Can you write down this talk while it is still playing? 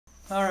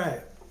All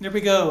right, here we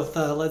go with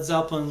Led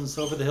Zeppelin's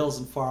Over the Hills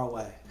and Far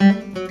Away.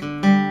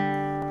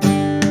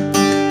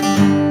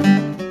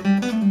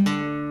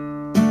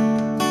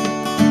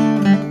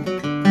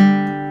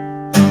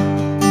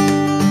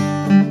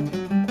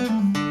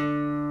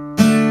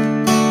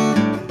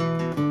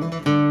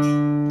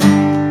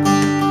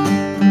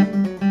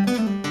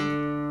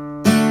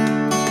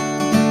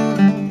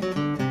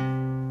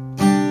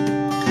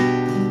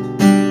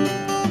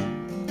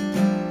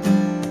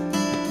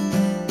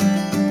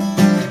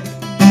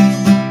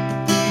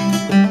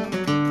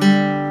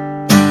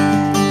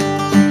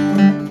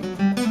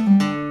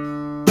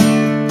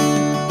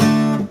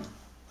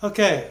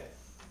 Okay,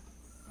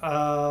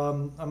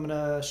 I'm going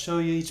to show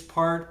you each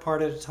part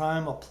at a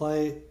time. I'll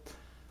play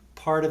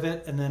part of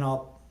it and then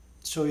I'll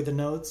show you the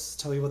notes,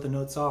 tell you what the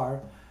notes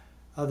are.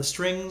 The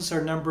strings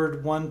are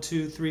numbered 1,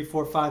 2, 3,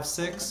 4, 5,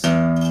 6.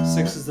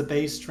 6 is the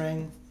bass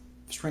string.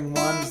 String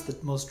 1 is the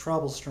most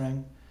treble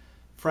string.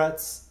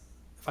 Frets,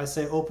 if I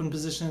say open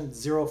position, it's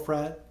 0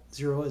 fret,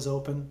 0 is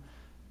open.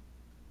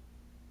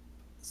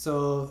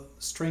 So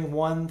string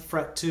 1,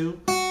 fret 2.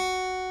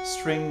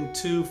 String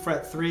 2,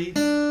 fret 3.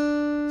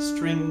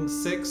 String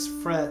 6,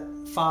 fret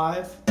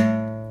 5,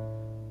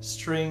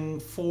 string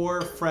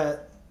 4,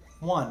 fret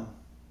 1.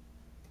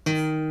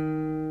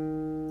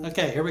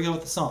 Okay, here we go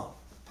with the song.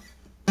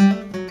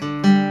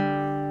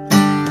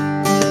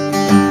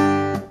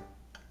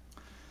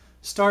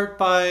 Start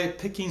by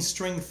picking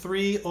string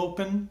 3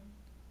 open,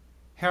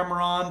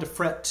 hammer on to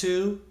fret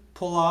 2,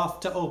 pull off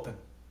to open,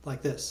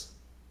 like this.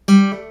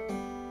 Then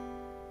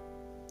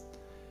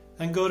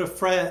go to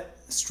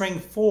string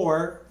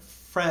 4,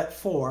 fret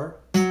 4,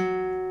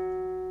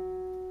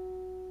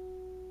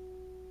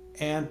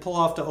 and pull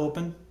off to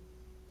open,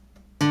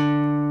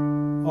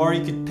 or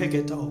you could pick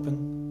it to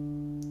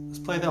open. Let's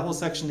play that whole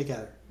section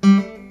together.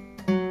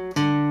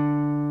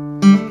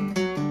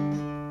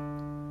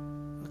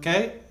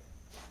 Okay,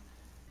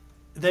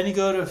 then you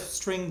go to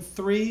string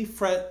 3,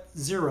 fret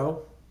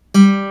 0,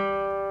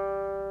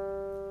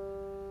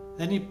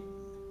 then you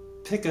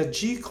pick a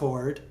G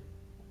chord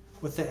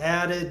with the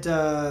added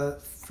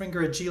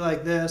finger of G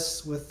like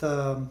this with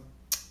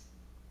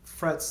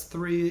frets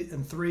 3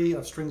 and 3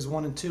 of strings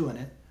 1 and 2 in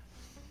it.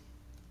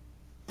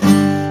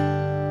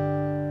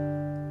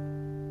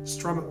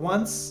 Strum it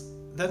once,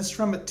 then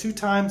strum it 2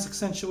 times,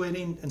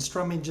 accentuating and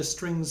strumming just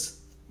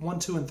strings 1,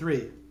 2, and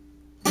 3.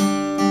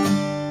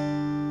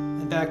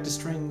 And back to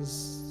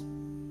strings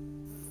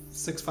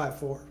 6, 5,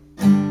 4.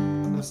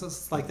 So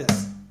it's like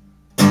this.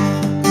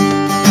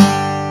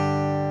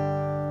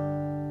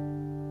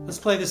 Let's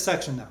play this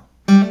section now.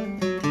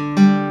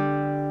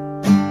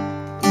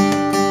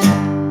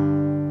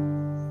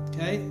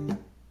 Okay.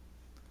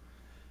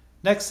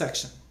 Next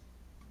section.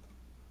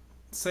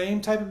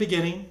 Same type of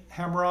beginning,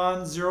 hammer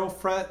on, 0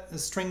 fret,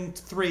 string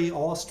 3,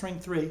 all string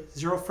 3,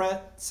 0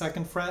 fret,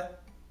 2nd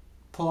fret,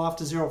 pull off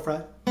to 0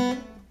 fret.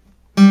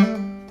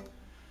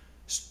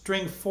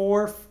 String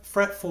 4,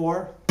 fret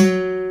 4,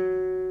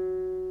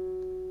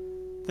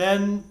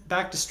 then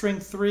back to string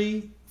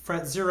 3,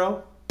 fret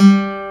 0,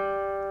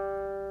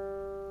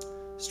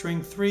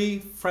 string 3,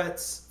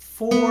 frets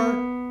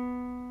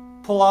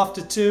 4, pull off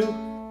to 2,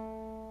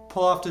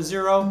 pull off to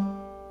 0,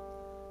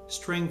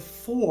 string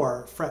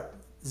 4, fret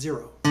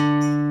 0.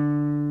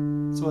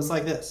 So it's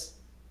like this.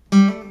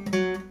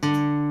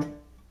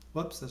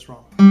 Whoops, that's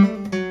wrong.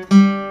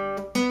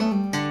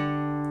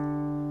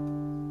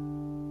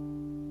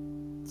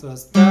 So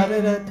it's da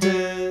da da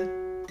da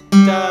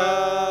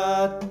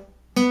da.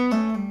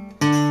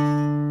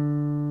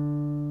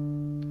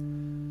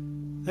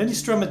 Then you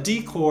strum a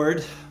D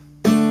chord.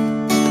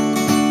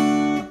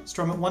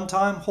 Strum it 1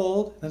 time,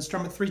 hold, then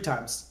strum it 3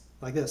 times,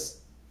 like this.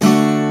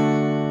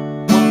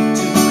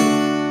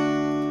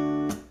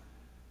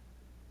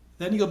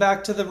 Then you go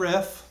back to the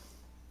riff,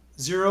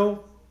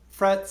 0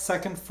 fret,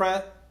 2nd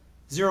fret,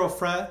 0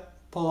 fret,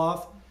 pull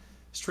off,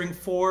 string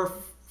 4,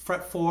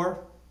 fret 4,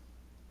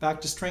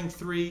 back to string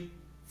 3,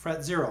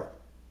 fret 0,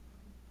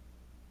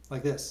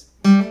 like this.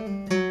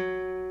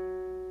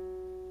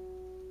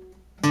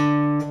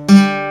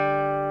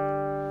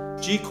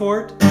 G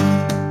chord,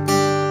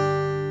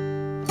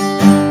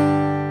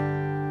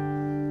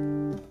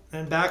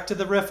 and back to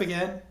the riff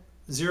again,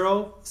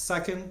 0,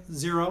 2nd,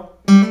 0,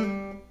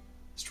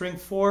 string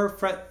 4,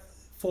 fret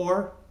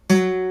 4,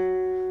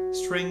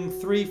 string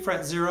 3,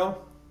 fret 0,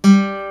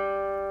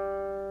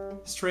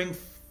 string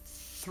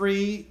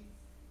 3,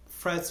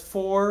 frets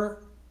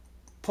 4,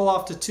 pull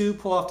off to 2,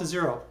 pull off to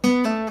 0,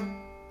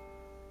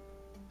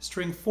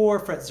 string 4,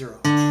 fret 0,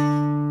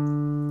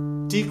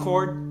 D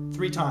chord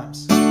 3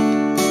 times.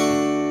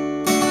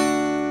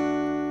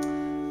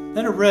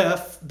 Then a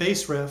riff,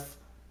 bass riff,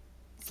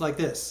 it's like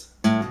this.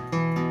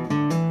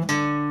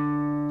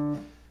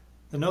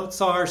 The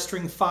notes are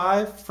string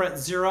 5, fret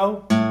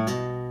 0,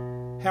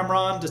 hammer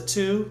on to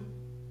 2,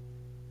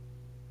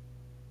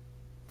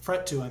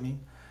 fret 2 I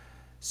mean,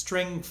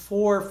 string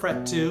 4,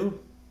 fret 2,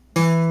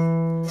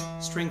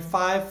 string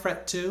 5,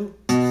 fret 2,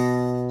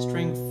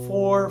 string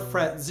 4,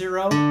 fret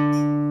 0,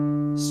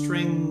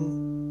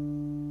 string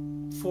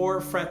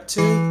 4, fret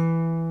 2,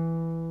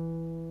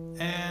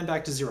 and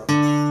back to 0.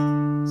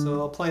 So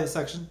I'll play the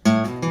section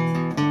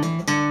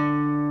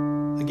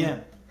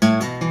again.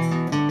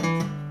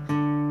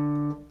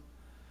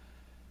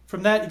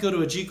 From that, you go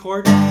to a G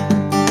chord,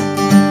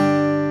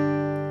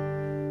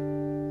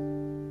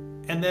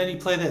 and then you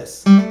play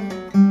this.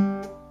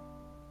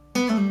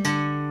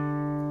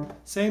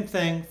 Same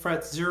thing,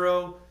 fret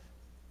 0,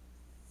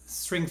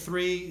 string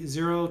 3,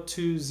 0,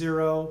 2,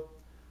 0,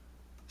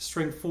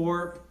 string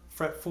 4,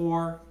 fret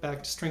 4,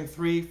 back to string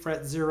 3,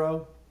 fret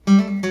 0.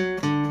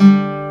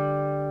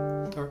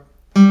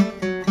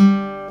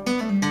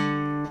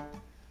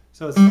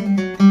 So it's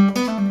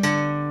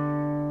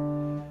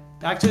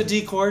back to a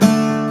D chord.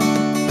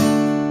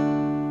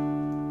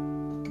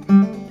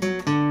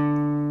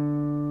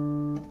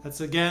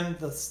 That's again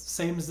the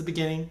same as the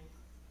beginning.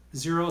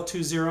 0,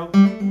 2, 0.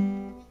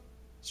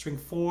 String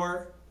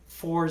 4,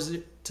 4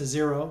 to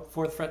 0,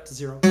 4th fret to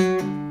 0.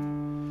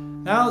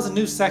 Now is a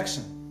new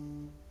section.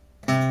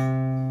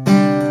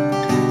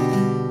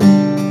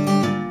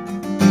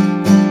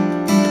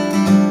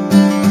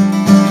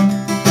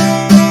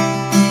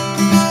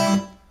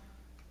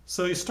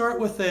 So you start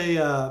with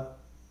a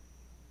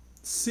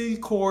C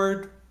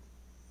chord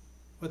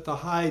with the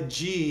high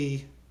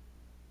G.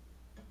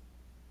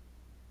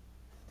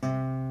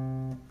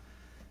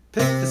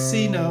 Pick the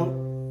C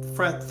note,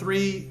 fret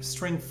 3,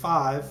 string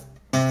 5,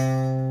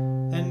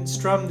 and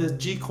strum the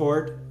G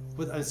chord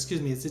with, it's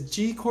a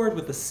G chord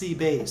with a C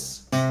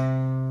bass.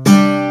 Then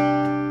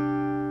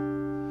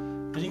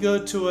you go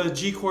to a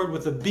G chord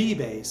with a B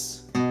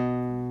bass.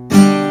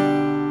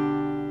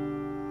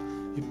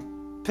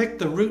 You pick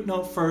the root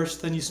note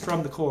first, then you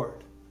strum the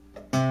chord.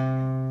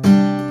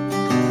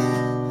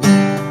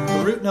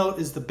 The root note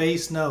is the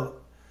bass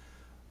note,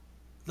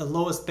 the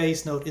lowest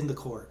bass note in the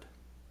chord.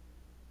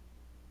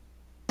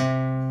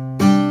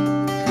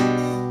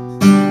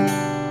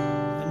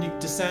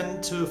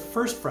 Descend to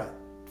 1st fret,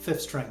 5th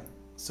string.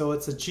 So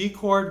it's a G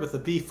chord with a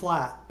B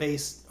flat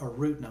bass or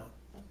root note.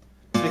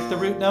 Pick the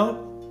root note.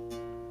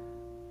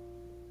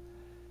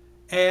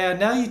 And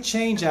now you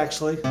change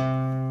actually.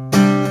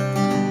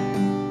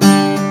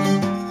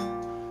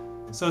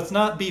 So it's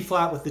not B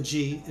flat with the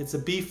G, it's a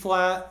B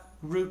flat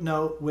root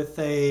note with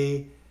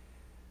a,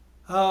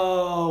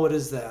 oh, what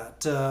is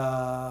that?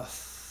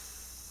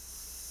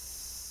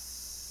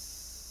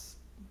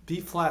 B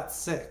flat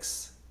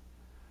 6.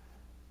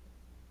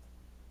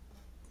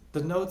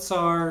 The notes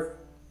are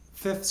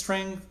 5th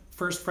string,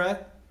 1st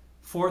fret,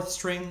 4th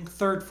string,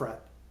 3rd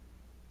fret,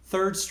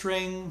 3rd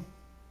string,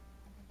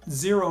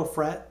 0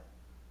 fret,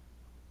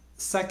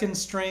 2nd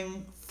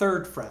string,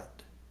 3rd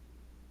fret,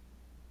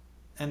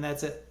 and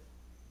that's it.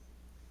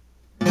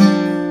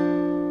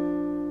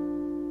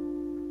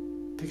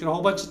 Pick it a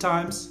whole bunch of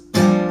times.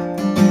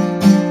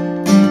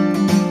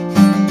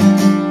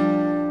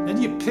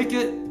 Then you pick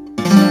it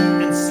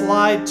and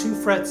slide 2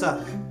 frets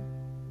up.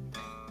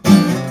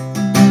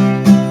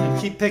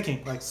 Keep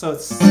picking, like so.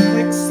 It's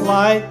pick,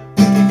 slide,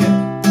 pick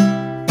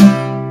again.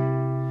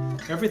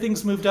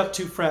 Everything's moved up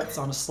 2 frets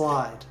on a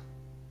slide,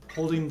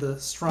 holding the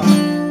strum.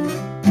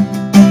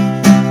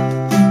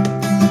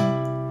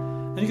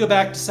 Then you go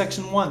back to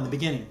section 1, the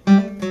beginning.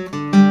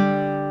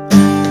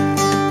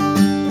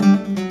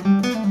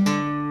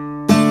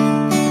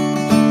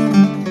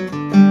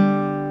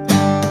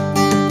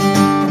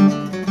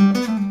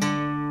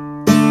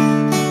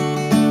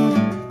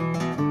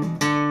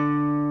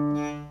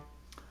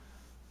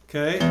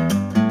 Okay,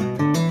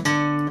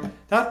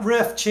 that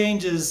riff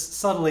changes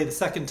subtly the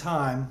second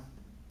time.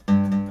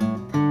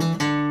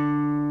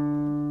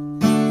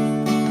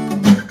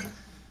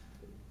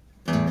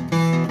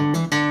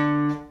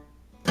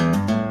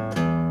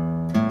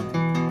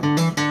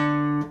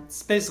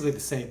 It's basically the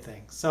same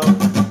thing. So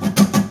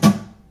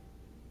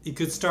you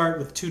could start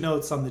with 2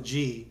 notes on the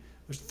G,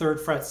 which is 3rd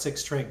fret, 6th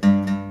string.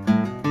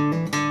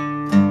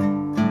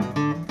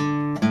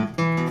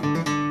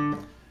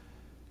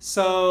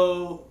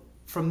 So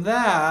from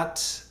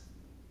that,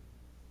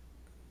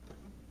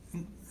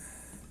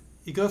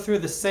 you go through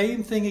the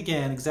same thing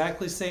again,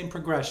 exactly same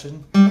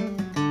progression.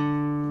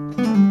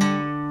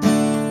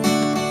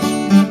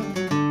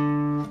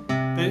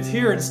 But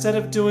here, instead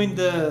of doing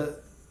the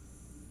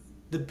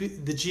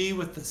G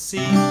with the C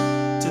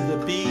to the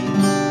B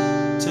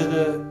to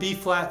the B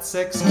flat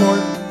 6 chord,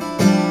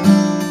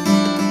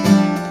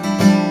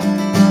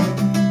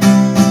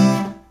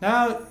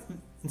 now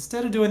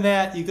instead of doing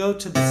that, you go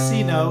to the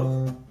C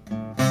note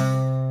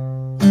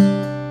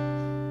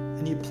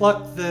and you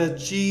pluck the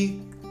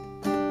G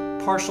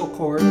partial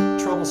chord,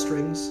 treble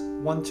strings,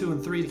 1, 2,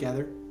 and 3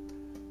 together.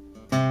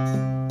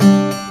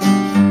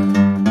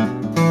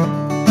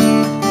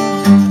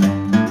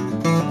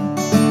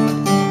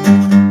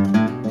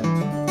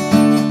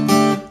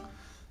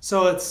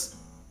 So it's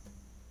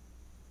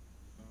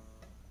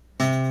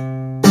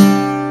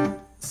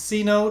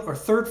C note or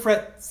 3rd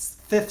fret,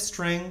 5th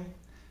string,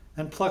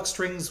 and pluck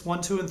strings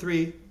 1, 2, and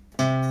 3.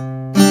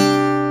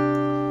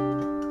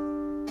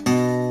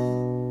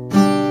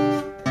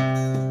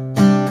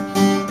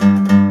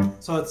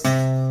 So it's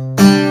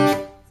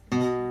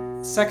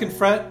 2nd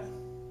fret,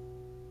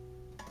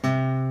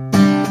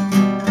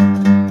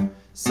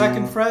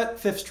 2nd fret,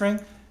 5th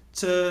string,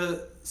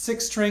 to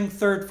 6th string,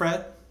 3rd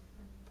fret,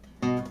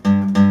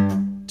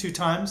 2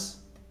 times.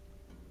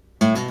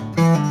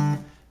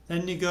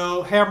 Then you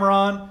go hammer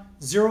on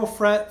 0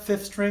 fret,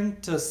 5th string,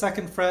 to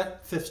 2nd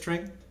fret, 5th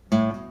string.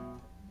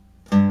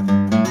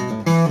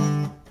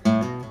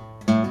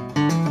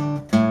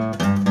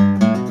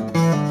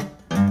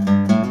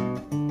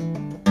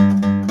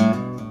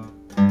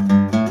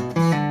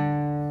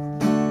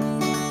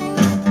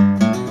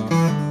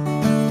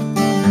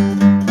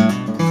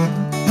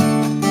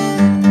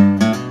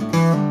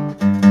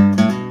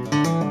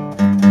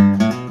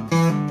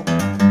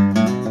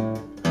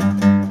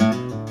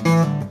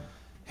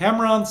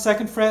 Hammer on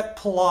 2nd fret,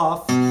 pull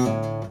off.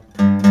 Then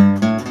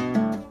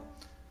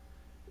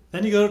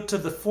you go to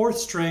the 4th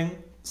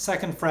string,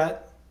 2nd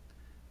fret,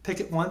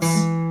 pick it once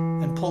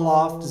and pull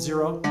off to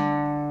 0.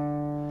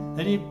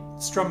 Then you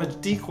strum a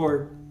D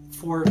chord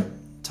 4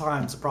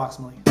 times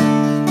approximately.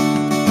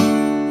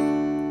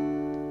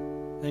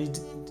 Then you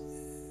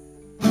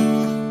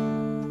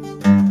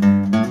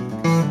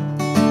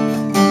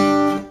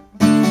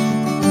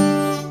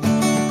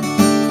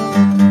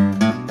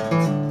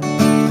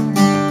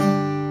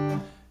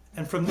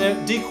from there,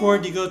 D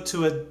chord, you go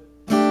to a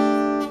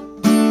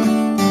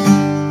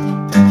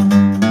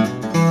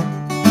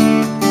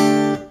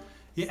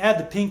you add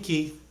the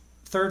pinky,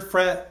 3rd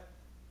fret,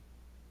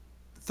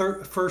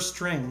 1st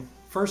string,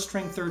 1st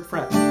string, 3rd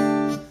fret.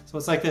 So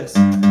it's like this.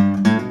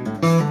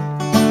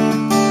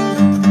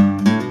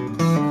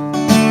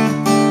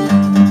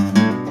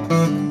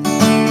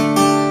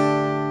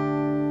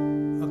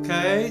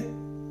 Okay,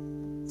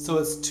 so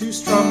it's 2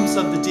 strums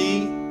of the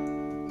D,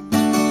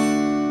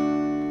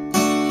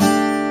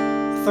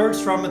 3rd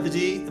strum of the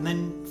D, and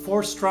then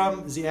 4th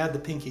strum is you add the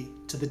pinky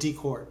to the D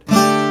chord.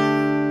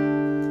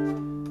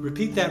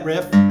 Repeat that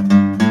riff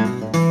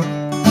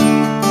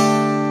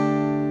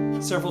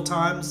several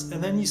times,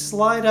 and then you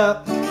slide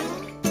up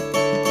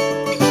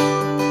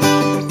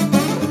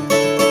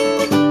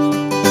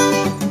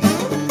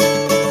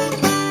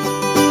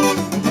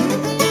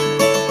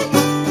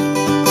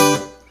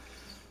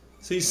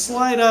so you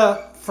slide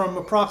up from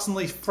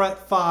approximately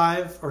fret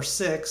 5 or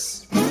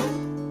 6,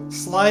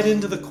 slide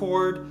into the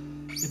chord.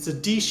 It's a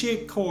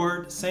D-shaped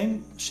chord,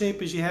 same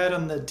shape as you had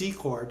on the D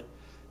chord.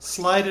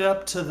 Slide it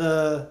up to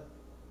the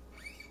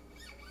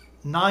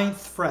 9th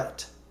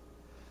fret.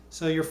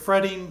 So you're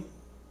fretting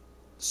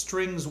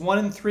strings 1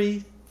 and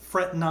 3,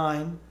 fret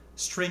 9,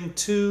 string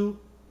 2,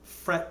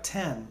 fret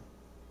 10.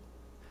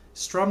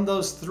 Strum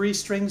those 3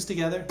 strings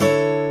together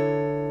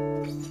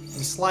and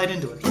slide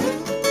into it.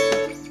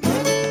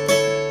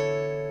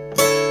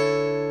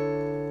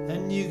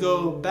 Then you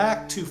go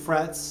back 2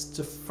 frets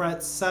to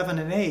frets 7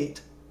 and 8.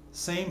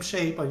 Same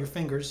shape on your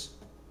fingers.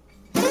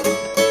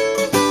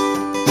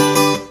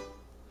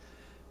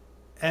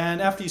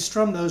 And after you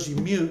strum those, you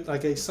mute,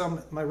 like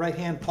my right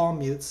hand palm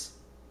mutes.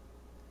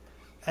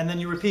 And then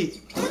you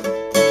repeat.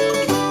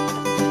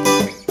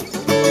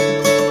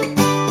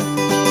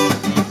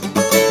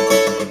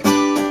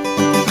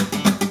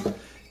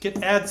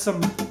 Add some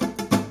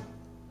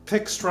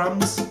pick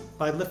strums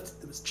by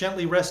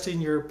gently resting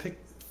your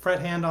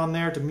fret hand on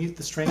there to mute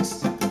the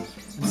strings,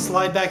 and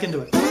slide back into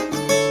it.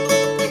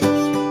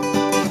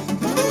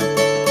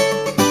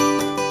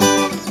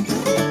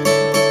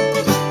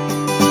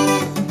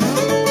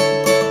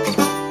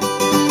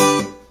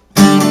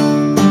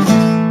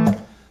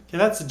 Okay,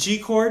 that's a G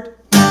chord,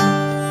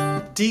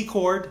 D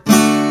chord,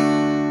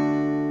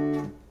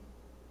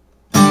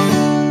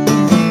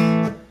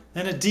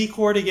 then a D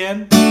chord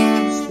again,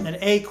 an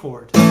A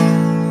chord.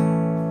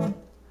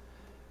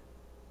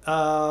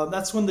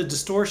 That's when the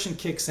distortion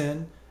kicks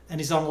in, and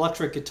he's on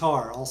electric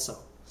guitar also.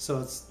 So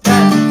it's,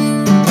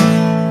 and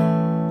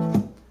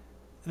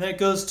then it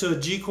goes to a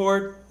G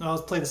chord.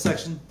 I'll play the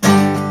section.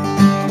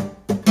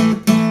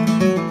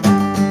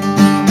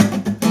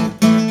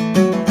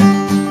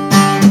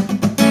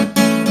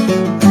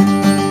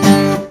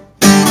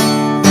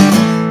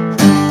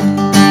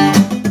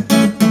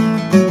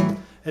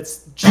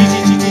 It's G,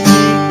 G, G, G, G,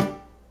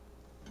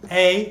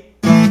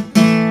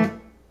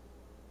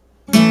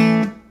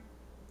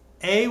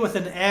 A with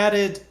an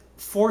added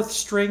 4th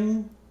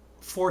string,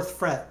 4th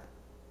fret.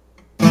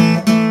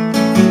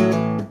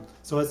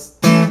 So it's,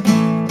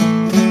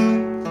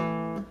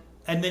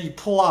 and then you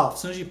pull off. As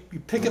soon as you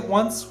pick it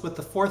once with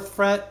the 4th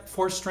fret,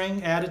 4th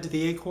string added to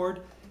the A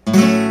chord,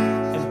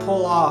 and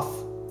pull off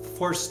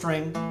 4th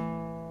string,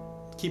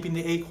 keeping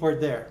the A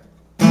chord there.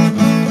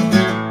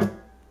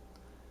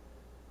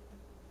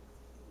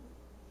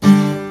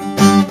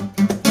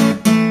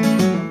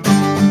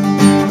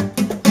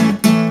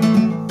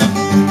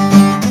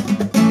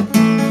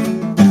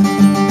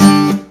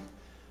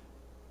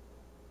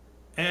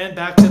 And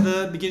back to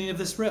the beginning of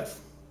this riff.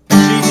 G,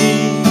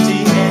 D,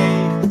 D,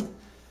 A.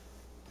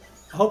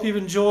 I hope you've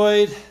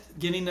enjoyed the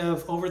beginning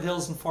of Over the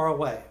Hills and Far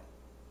Away.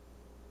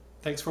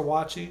 Thanks for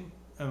watching,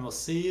 and we'll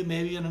see you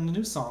maybe in a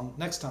new song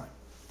next time.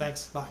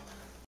 Thanks, bye.